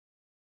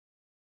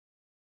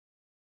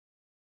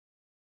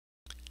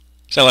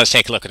So let's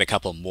take a look at a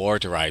couple more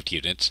derived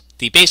units.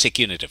 The basic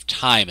unit of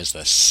time is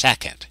the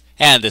second,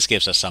 and this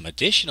gives us some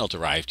additional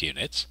derived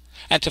units.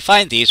 And to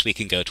find these, we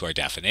can go to our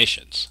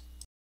definitions.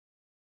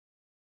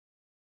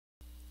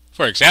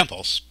 For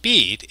example,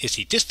 speed is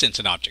the distance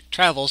an object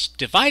travels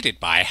divided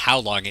by how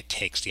long it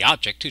takes the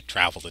object to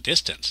travel the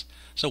distance.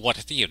 So what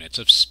are the units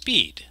of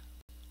speed?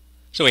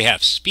 So we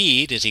have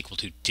speed is equal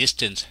to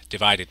distance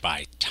divided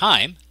by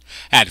time,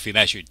 and if we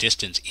measure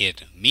distance in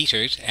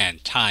meters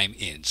and time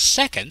in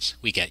seconds,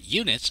 we get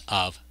units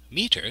of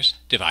meters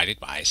divided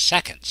by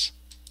seconds.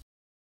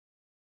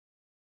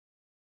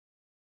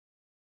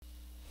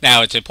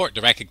 Now, it's important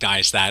to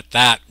recognize that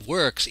that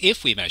works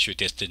if we measure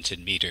distance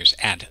in meters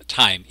and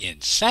time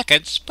in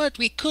seconds, but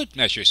we could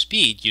measure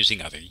speed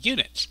using other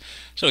units.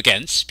 So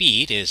again,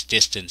 speed is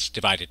distance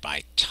divided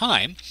by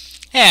time,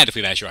 and if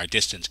we measure our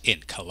distance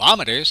in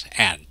kilometers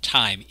and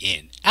time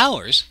in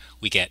hours,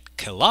 we get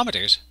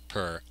kilometers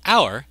per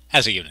hour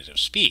as a unit of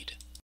speed.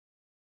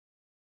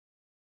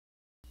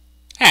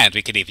 And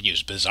we could even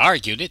use bizarre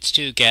units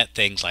to get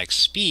things like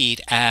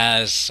speed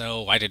as,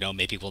 so I don't know,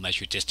 maybe we'll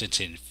measure distance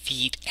in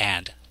feet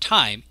and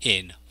time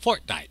in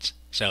fortnights.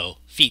 So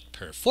feet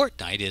per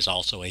fortnight is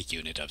also a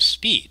unit of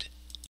speed.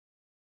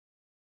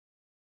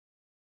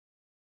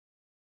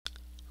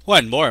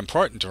 One more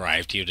important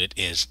derived unit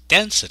is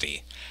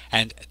density.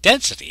 And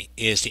density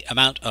is the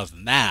amount of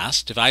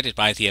mass divided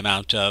by the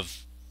amount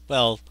of,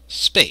 well,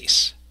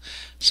 space.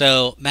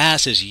 So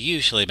mass is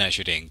usually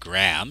measured in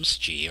grams,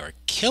 g, or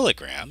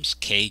kilograms,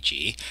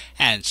 kg,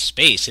 and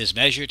space is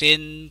measured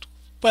in,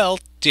 well,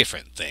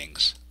 different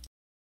things.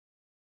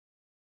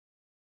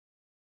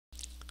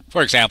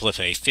 For example, if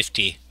a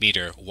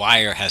 50-meter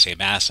wire has a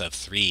mass of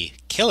 3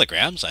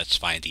 kilograms, let's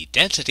find the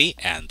density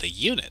and the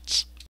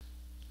units.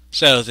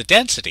 So the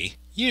density,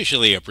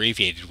 usually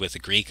abbreviated with the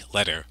Greek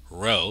letter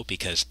rho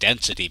because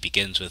density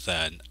begins with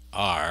an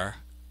R,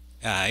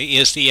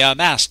 is the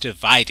mass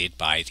divided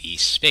by the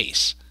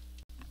space.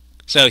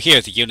 So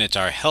here the units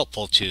are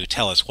helpful to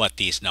tell us what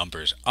these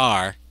numbers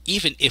are.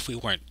 Even if we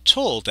weren't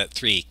told that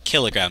 3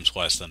 kilograms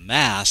was the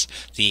mass,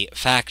 the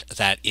fact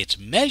that it's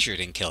measured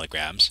in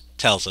kilograms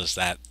tells us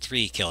that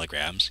 3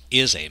 kilograms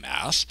is a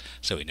mass,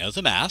 so we know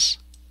the mass.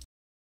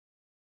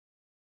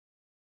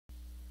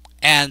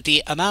 And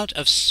the amount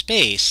of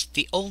space,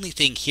 the only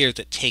thing here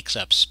that takes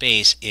up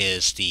space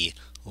is the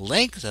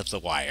length of the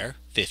wire,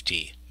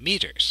 50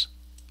 meters.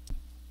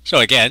 So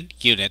again,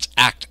 units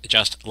act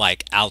just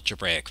like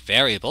algebraic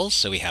variables,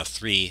 so we have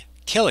 3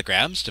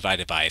 kilograms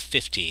divided by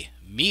 50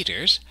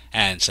 meters,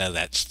 and so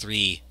that's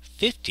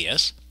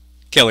 3/50ths,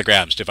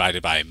 kilograms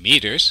divided by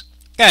meters,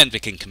 and we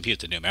can compute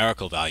the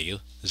numerical value,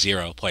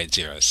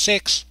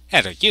 0.06,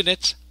 and our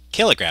units,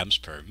 kilograms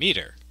per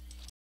meter.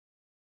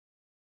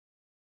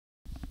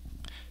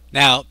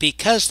 Now,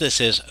 because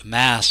this is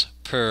mass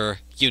per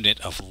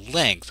unit of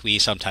length, we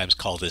sometimes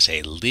call this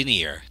a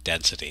linear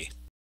density.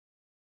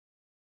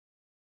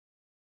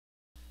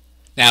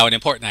 Now, an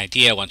important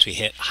idea once we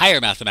hit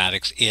higher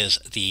mathematics is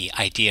the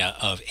idea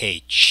of a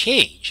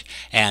change.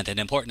 And an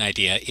important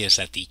idea is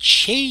that the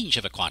change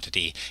of a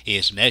quantity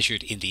is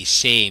measured in the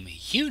same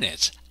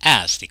units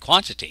as the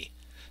quantity.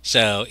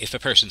 So if a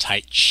person's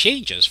height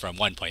changes from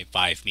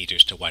 1.5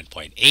 meters to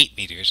 1.8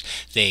 meters,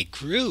 they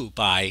grew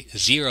by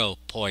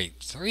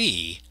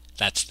 0.3,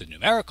 that's the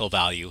numerical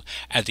value,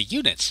 and the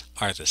units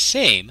are the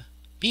same,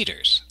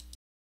 meters.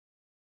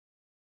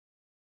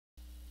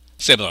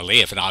 Similarly,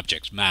 if an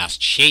object's mass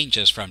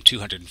changes from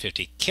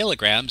 250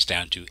 kilograms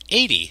down to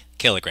 80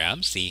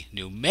 kilograms, the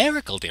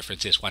numerical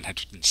difference is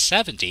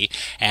 170,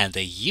 and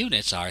the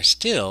units are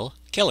still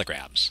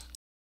kilograms.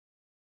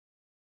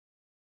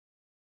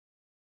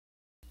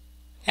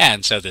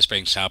 And so this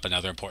brings up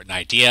another important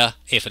idea.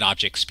 If an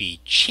object's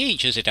speed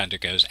changes, it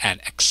undergoes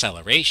an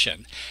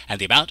acceleration, and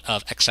the amount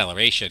of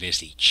acceleration is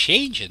the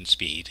change in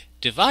speed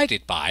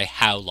divided by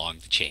how long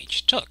the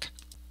change took.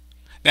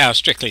 Now,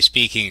 strictly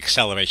speaking,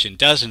 acceleration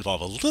does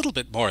involve a little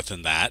bit more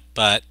than that,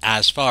 but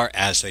as far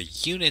as the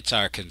units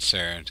are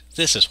concerned,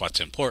 this is what's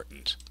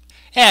important.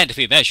 And if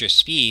we measure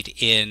speed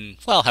in,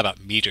 well, how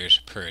about meters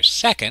per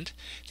second,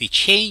 the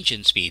change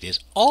in speed is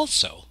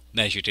also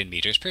measured in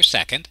meters per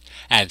second,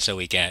 and so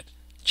we get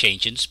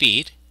change in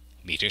speed,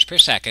 meters per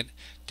second,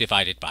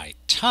 divided by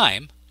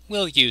time.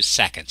 We'll use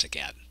seconds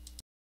again.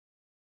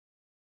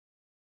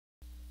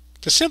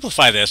 To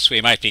simplify this, we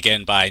might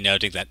begin by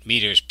noting that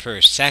meters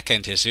per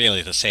second is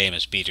really the same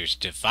as meters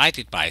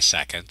divided by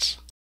seconds.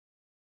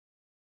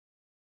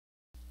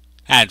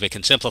 And we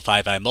can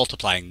simplify by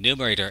multiplying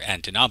numerator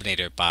and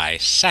denominator by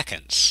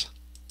seconds.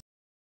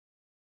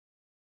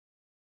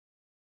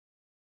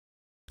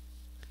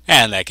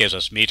 And that gives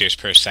us meters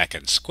per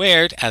second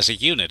squared as a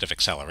unit of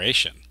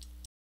acceleration.